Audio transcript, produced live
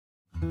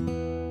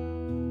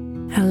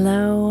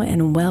Hello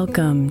and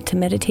welcome to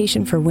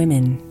Meditation for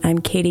Women. I'm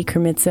Katie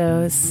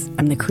Kermitzos.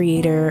 I'm the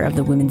creator of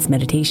the Women's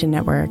Meditation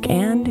Network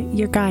and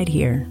your guide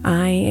here.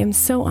 I am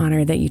so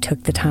honored that you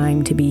took the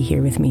time to be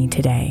here with me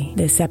today.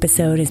 This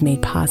episode is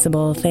made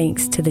possible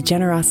thanks to the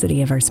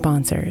generosity of our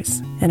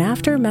sponsors. And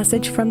after a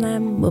message from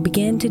them, we'll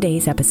begin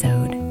today's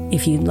episode.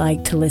 If you'd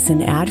like to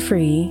listen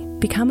ad-free,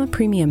 become a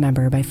premium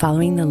member by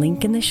following the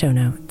link in the show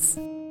notes.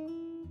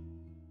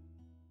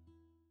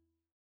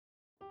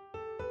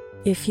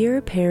 If you're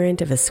a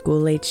parent of a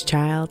school-aged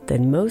child,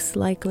 then most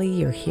likely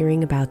you're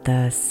hearing about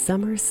the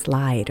summer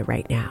slide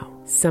right now.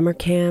 Summer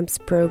camps,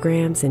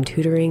 programs, and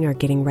tutoring are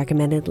getting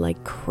recommended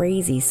like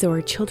crazy so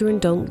our children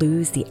don't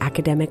lose the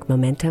academic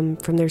momentum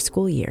from their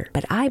school year.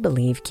 But I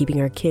believe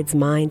keeping our kids'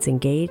 minds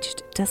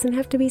engaged doesn't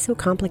have to be so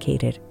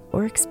complicated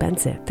or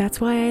expensive.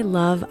 That's why I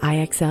love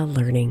IXL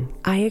Learning.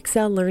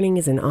 IXL Learning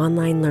is an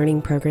online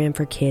learning program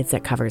for kids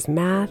that covers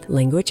math,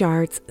 language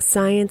arts,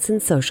 science,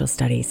 and social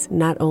studies.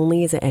 Not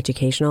only is it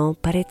educational,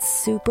 but it's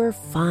super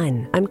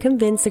fun. I'm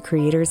convinced the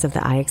creators of the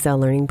IXL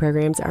Learning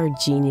programs are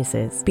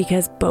geniuses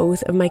because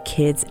both of my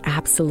kids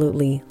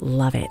absolutely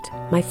love it.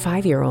 My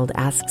 5-year-old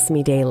asks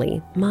me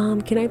daily,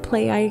 "Mom, can I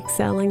play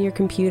IXL on your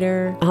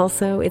computer?"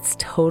 Also, it's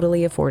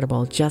totally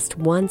affordable. Just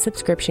one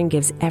subscription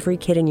gives every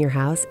kid in your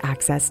house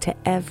access to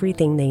everything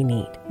they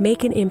need.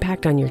 Make an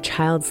impact on your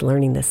child's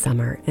learning this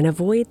summer and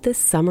avoid the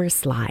summer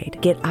slide.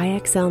 Get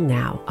IXL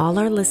now. All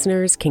our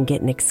listeners can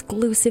get an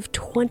exclusive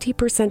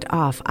 20%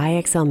 off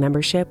IXL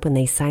membership when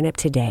they sign up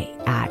today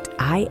at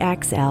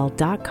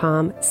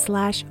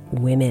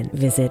IXL.com/women.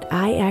 Visit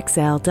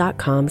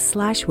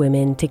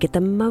IXL.com/women to get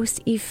the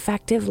most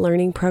effective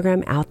learning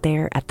program out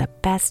there at the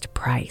best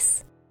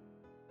price.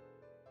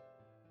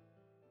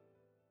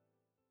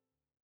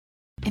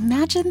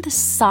 Imagine the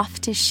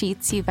softest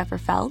sheets you've ever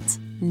felt.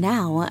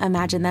 Now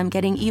imagine them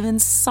getting even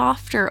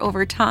softer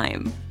over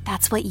time.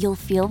 That's what you'll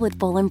feel with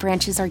Boll &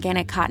 Branch's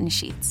organic cotton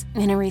sheets.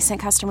 In a recent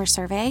customer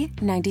survey,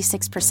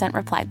 96%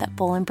 replied that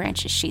Boll &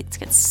 Branch's sheets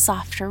get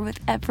softer with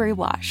every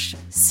wash.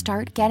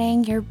 Start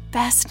getting your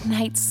best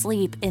night's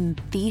sleep in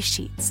these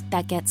sheets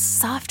that get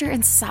softer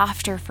and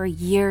softer for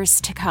years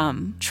to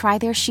come. Try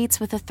their sheets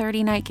with a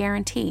 30-night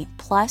guarantee,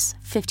 plus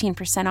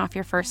 15% off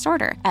your first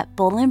order at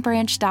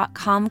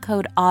bollandbranch.com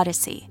code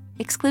Odyssey.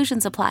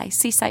 Exclusions apply.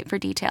 See site for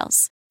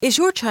details. Is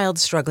your child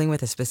struggling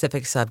with a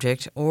specific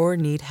subject or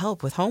need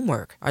help with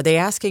homework? Are they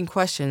asking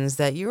questions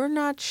that you're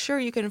not sure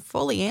you can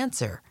fully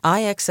answer?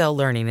 IXL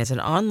Learning is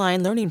an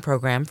online learning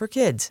program for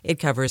kids. It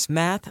covers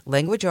math,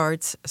 language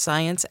arts,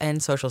 science,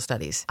 and social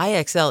studies.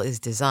 IXL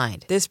is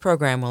designed. This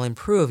program will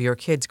improve your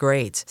kids'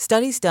 grades.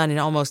 Studies done in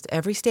almost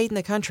every state in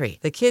the country.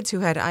 The kids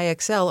who had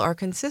IXL are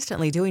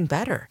consistently doing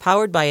better.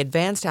 Powered by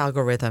advanced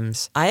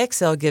algorithms,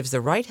 IXL gives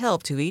the right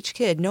help to each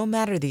kid no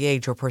matter the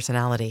age or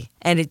personality.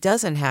 And it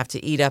doesn't have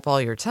to eat up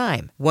all your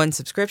time. One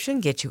subscription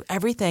gets you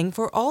everything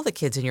for all the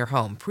kids in your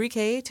home,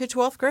 pre-K to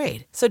 12th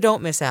grade. So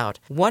don't miss out.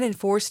 1 in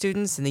 4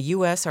 students in the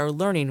U.S. are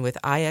learning with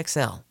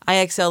IXL.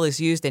 IXL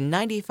is used in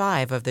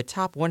 95 of the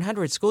top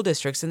 100 school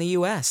districts in the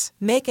U.S.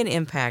 Make an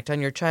impact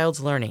on your child's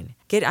learning.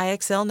 Get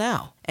IXL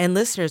now. And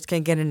listeners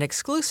can get an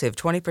exclusive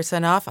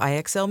 20% off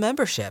IXL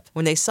membership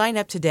when they sign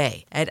up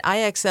today at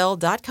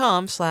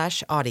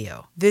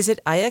IXL.com/audio. Visit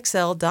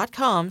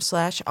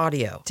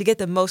IXL.com/audio to get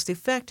the most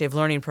effective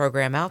learning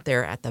program out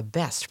there at the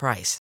best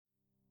price.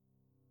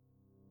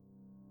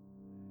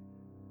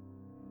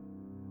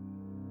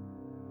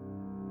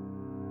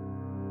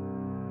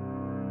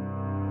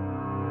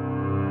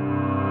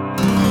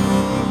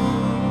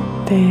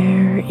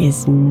 There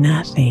is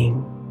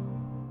nothing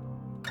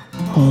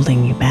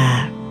holding you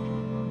back.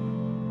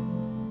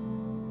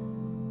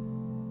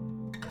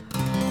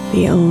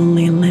 The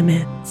only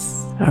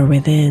limits are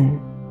within.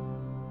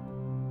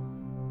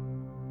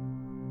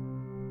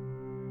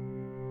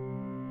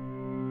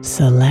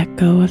 So let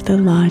go of the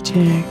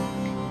logic,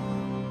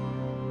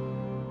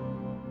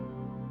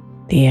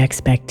 the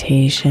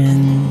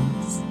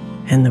expectations,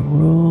 and the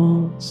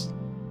rules,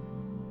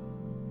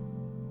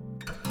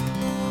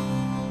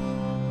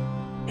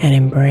 and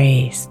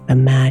embrace the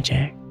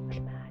magic.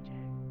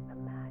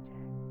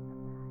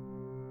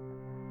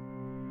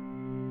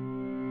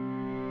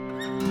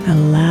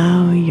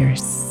 Allow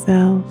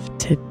yourself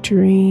to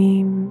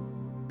dream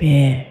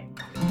big,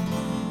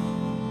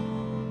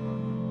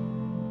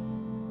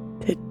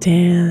 to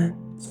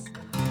dance,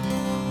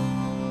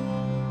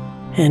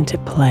 and to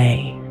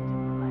play.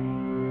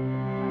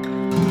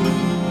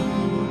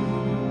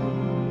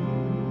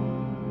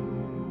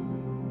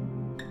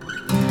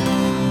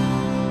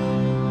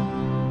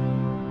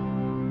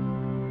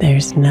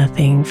 There's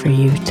nothing for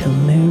you to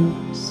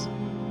lose,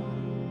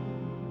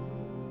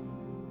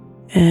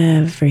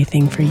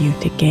 everything for you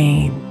to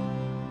gain.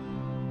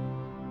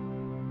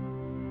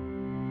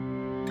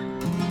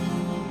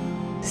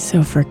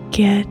 So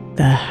forget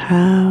the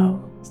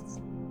hows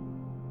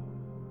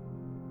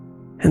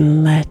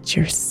and let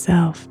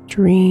yourself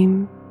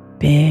dream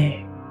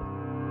big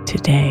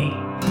today.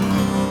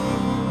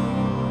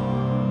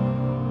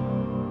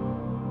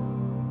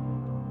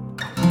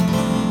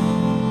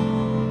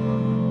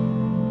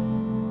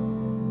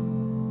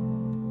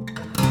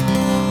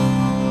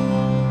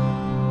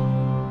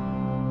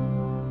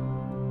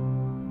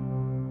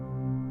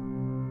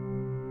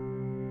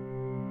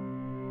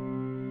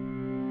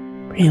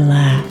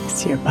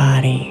 Relax your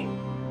body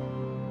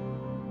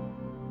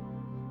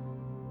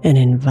and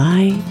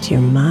invite your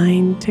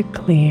mind to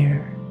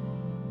clear,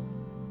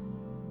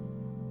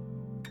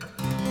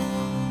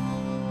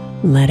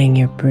 letting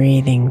your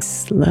breathing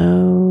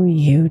slow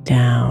you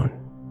down.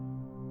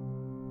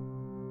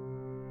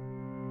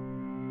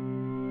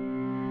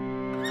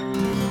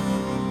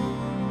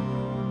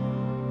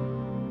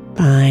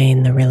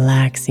 Find the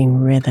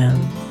relaxing rhythm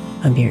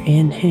of your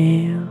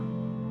inhale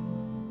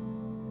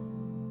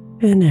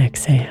and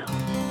exhale,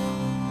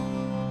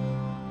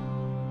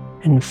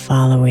 and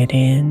follow it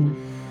in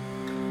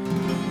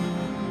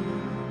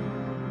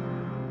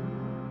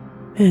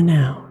and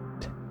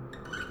out,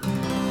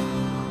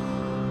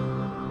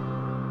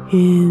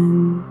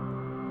 in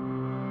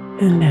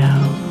and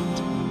out.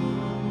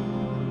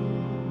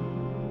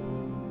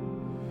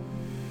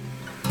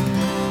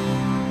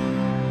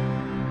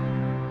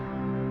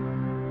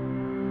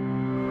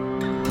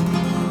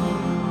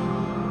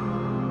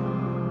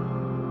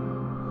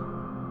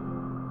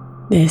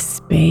 This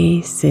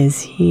space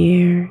is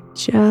here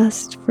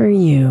just for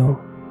you,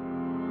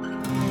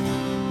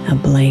 a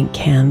blank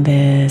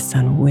canvas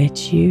on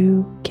which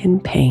you can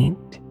paint.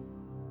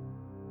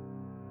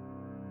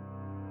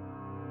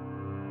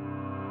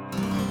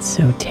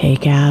 So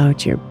take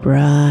out your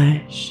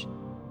brush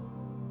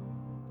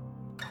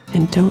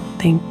and don't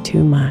think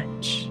too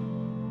much.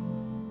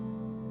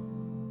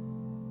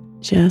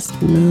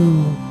 Just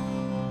move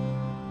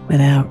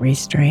without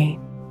restraint.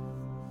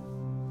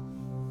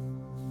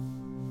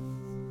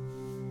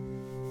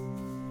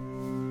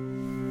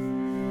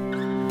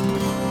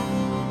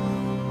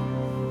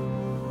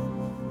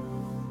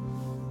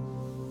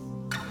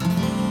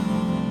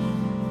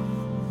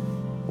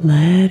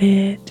 Let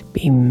it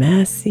be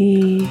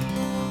messy.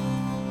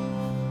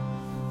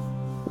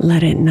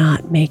 Let it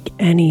not make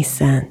any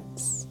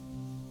sense.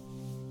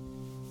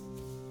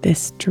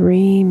 This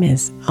dream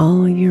is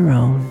all your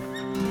own.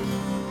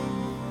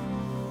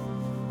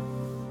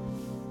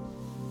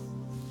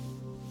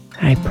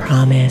 I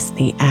promise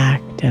the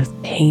act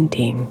of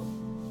painting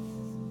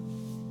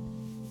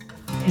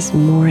is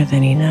more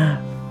than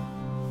enough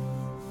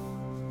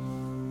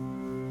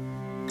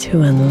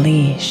to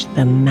unleash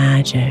the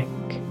magic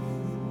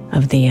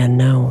of the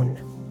unknown.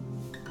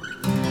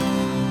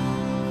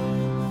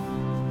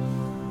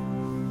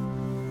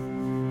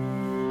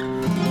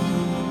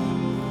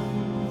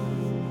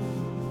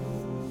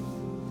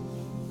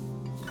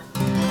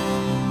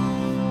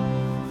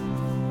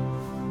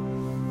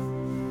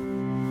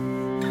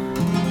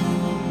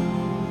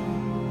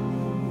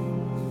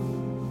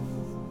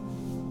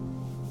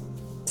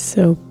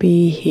 So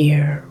be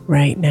here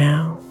right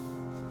now,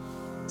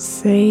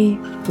 safe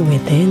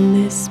within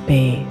this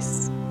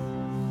space,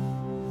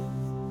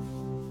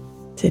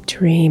 to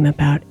dream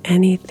about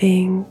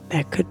anything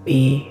that could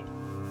be.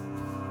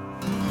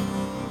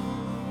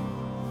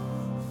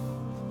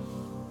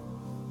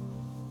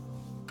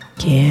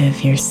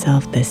 Give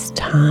yourself this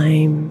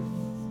time,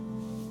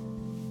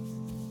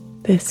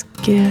 this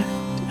gift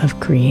of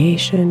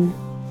creation,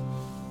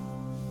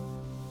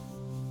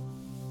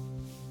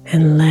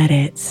 and let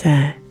it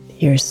set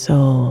your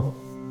soul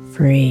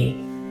free.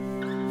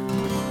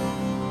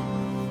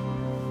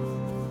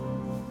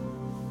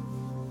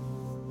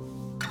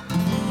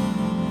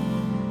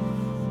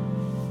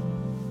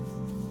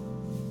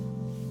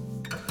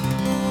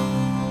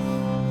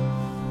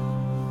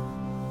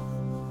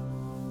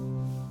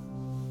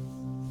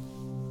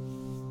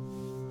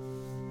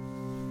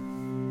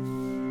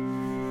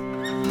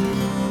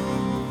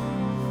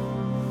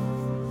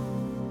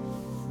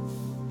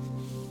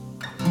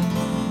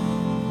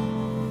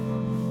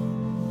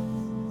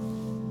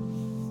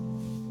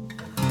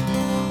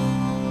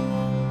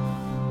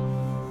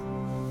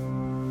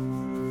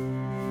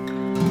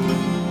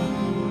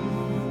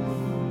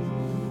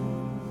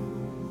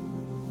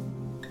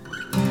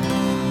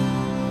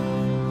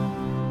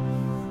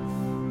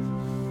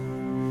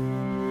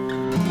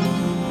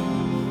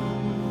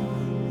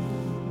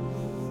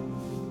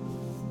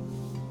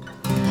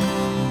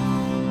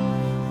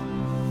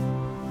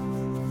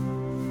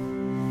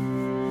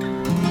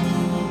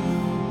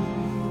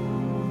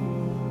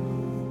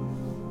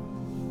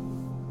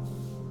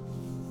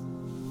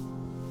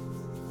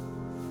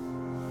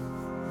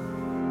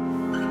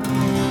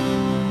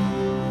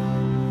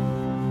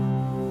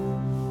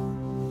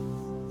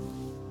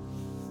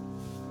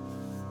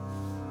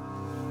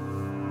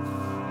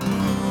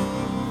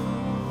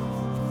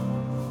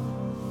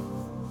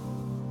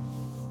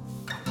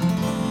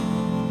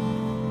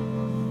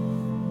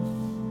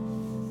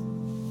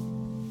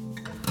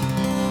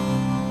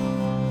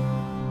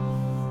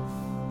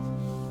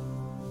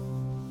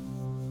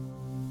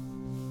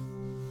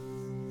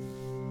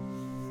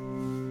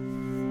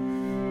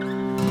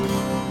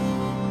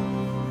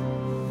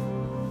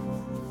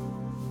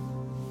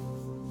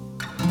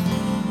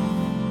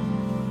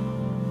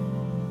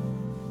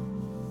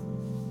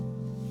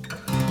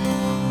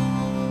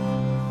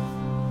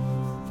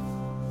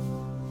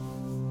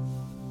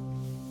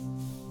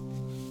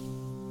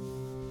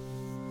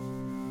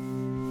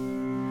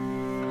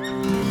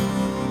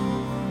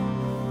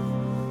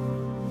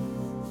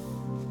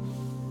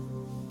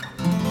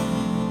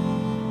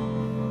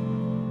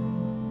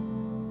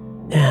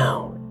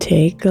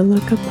 Take a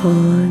look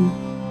upon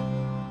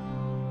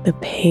the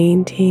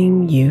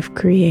painting you've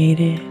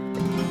created,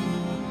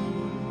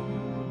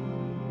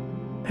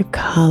 the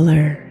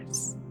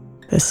colors,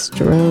 the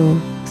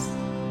strokes,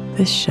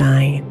 the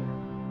shine.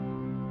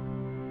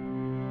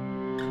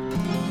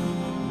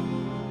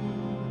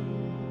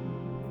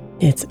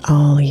 It's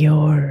all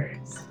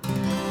yours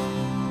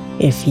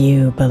if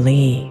you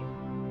believe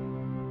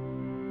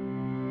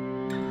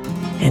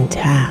and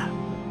tap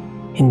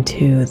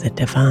into the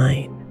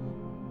divine.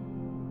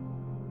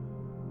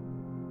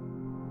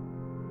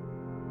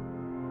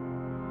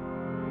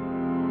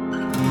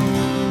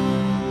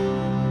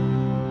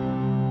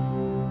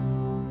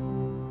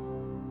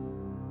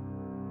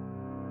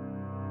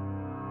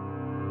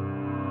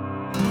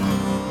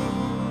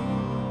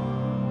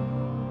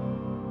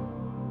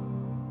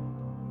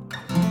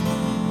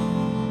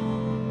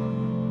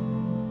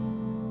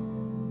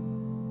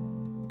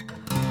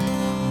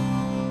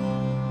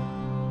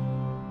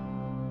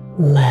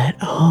 Let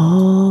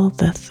all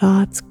the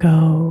thoughts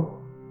go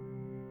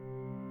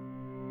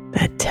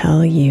that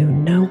tell you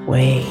no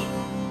way,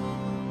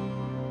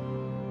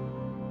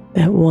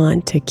 that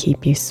want to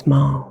keep you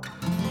small.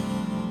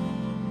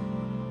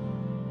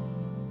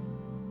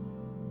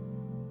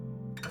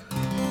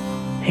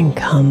 And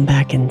come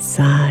back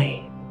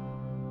inside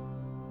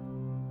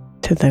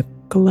to the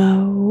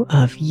glow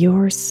of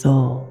your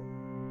soul.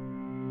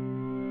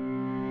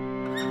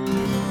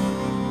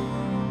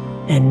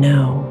 And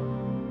know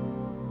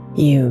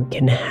you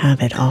can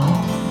have it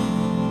all.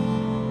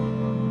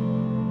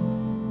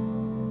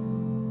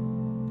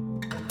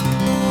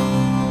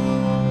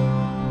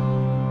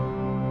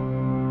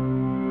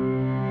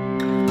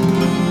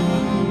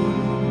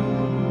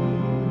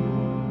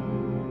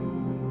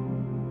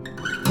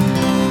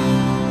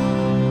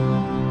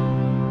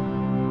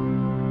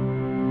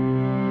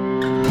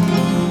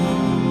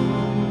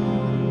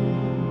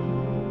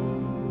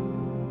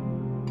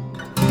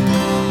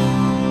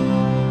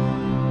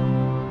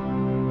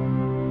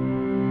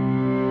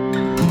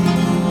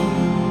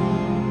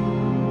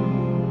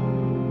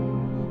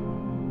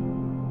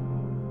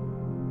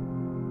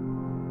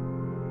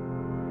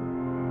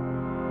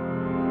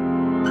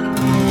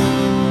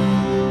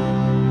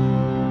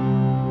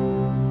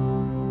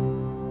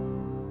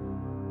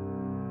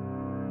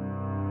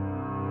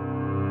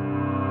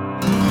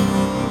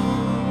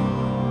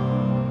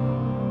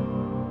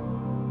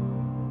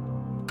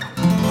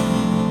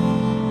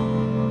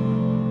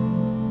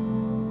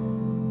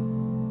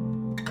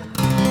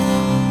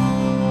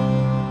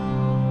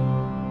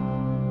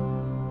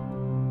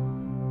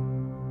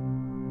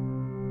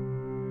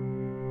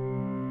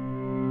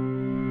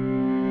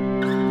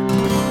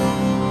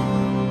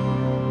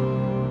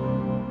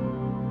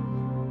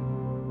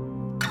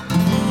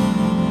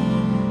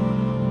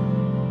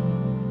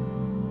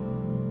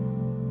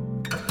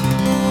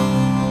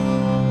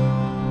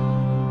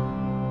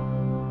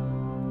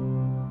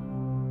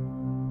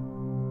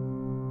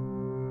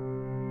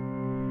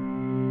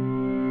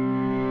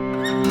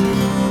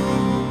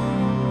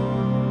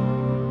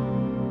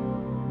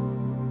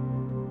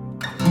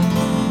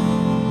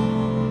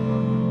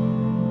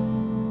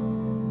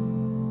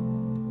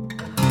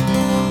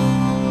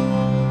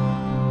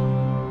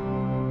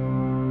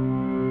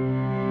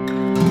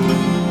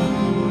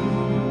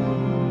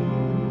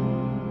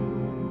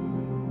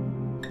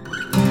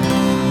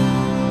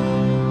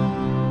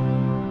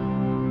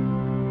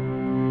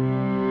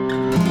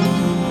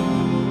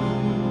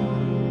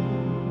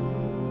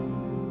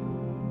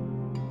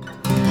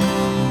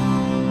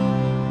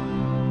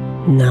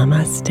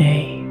 Namaste,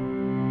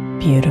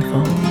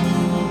 beautiful.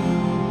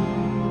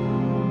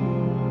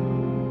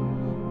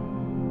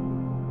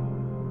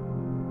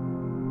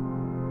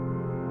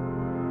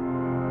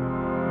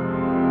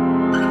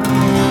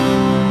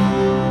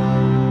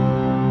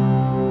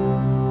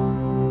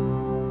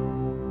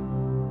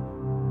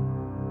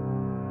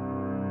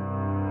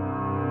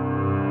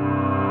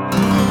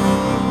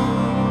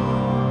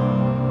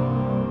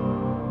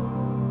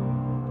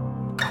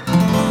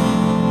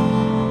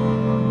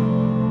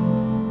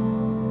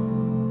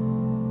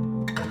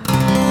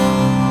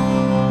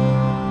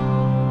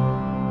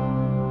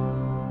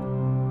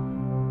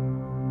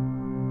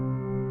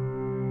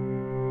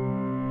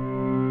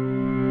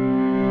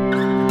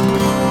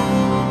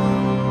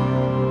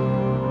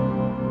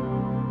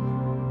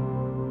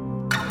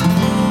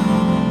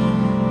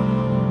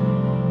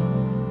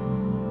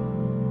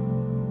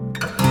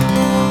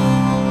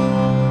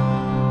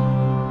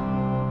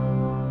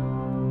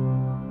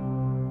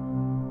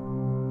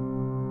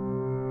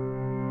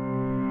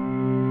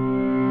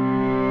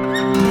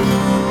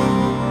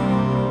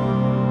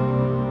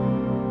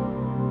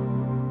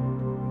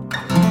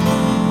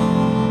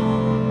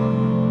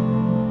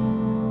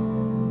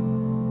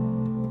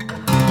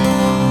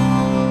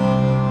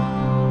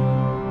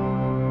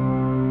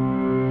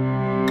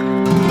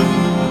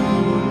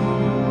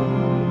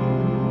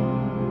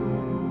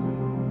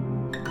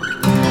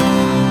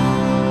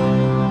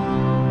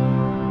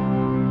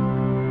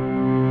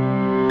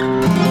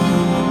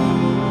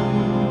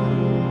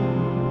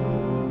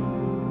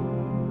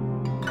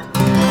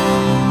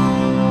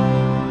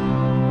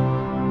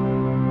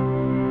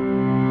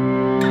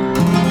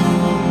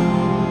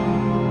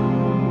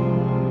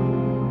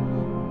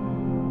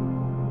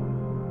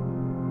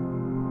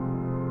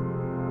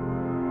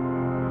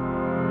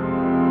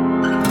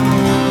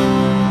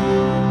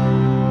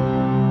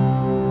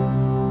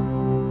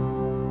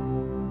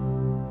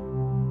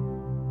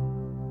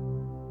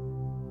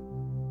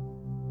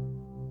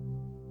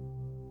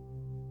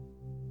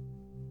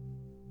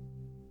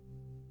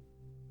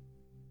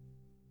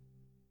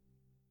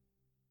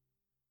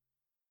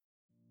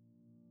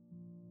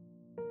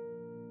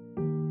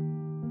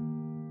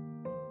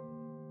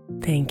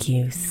 Thank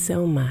you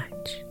so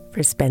much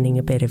for spending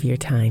a bit of your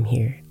time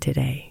here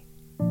today.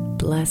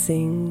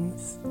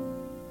 Blessings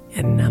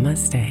and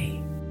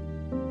namaste.